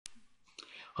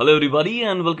Hello everybody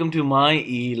and welcome to my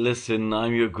e-lesson.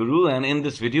 I'm your guru, and in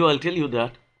this video I'll tell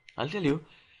you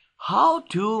how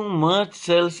to merge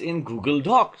cells in Google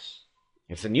Docs.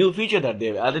 It's a new feature that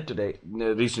they've added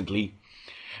recently,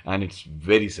 and it's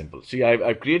very simple. See,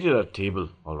 I've created a table,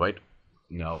 all right?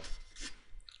 Now,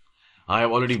 I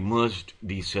have already merged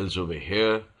these cells over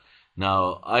here.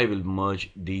 Now, I will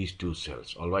merge these two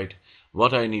cells, all right?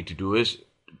 What I need to do is,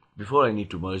 before I need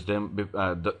to merge them,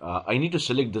 I need to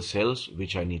select the cells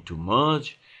which I need to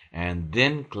merge and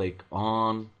then click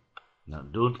on, now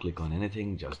don't click on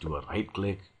anything, just do a right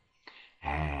click,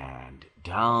 and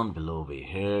down below over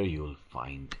here you will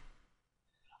find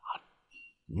a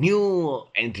new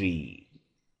entry,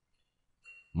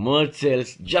 merge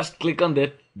cells. Just click on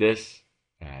this,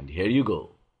 and here you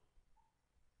go.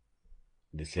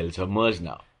 The cells are merged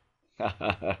now.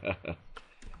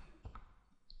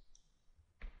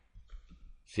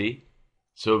 See?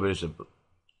 So very simple.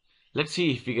 Let's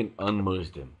see if we can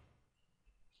unmerge them.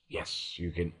 Yes,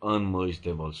 you can unmerge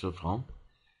them also from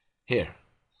here.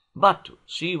 But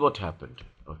see what happened.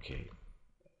 Okay.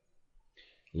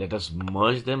 Let us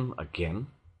merge them again.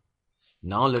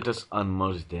 Now let us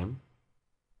unmerge them.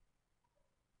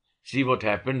 See what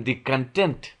happened? The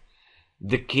content,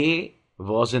 the K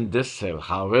was in this cell.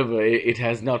 However, it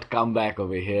has not come back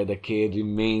over here. The K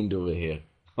remained over here.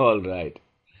 All right.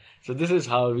 So this is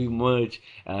how we merge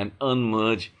and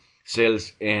unmerge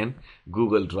cells in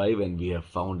Google Drive, and we have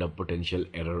found a potential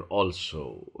error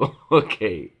also.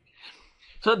 Okay.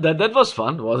 So that was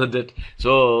fun, wasn't it?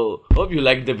 So hope you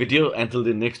liked the video. Until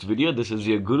the next video, this is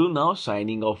your guru now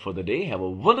signing off for the day. Have a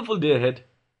wonderful day ahead.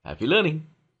 Happy learning.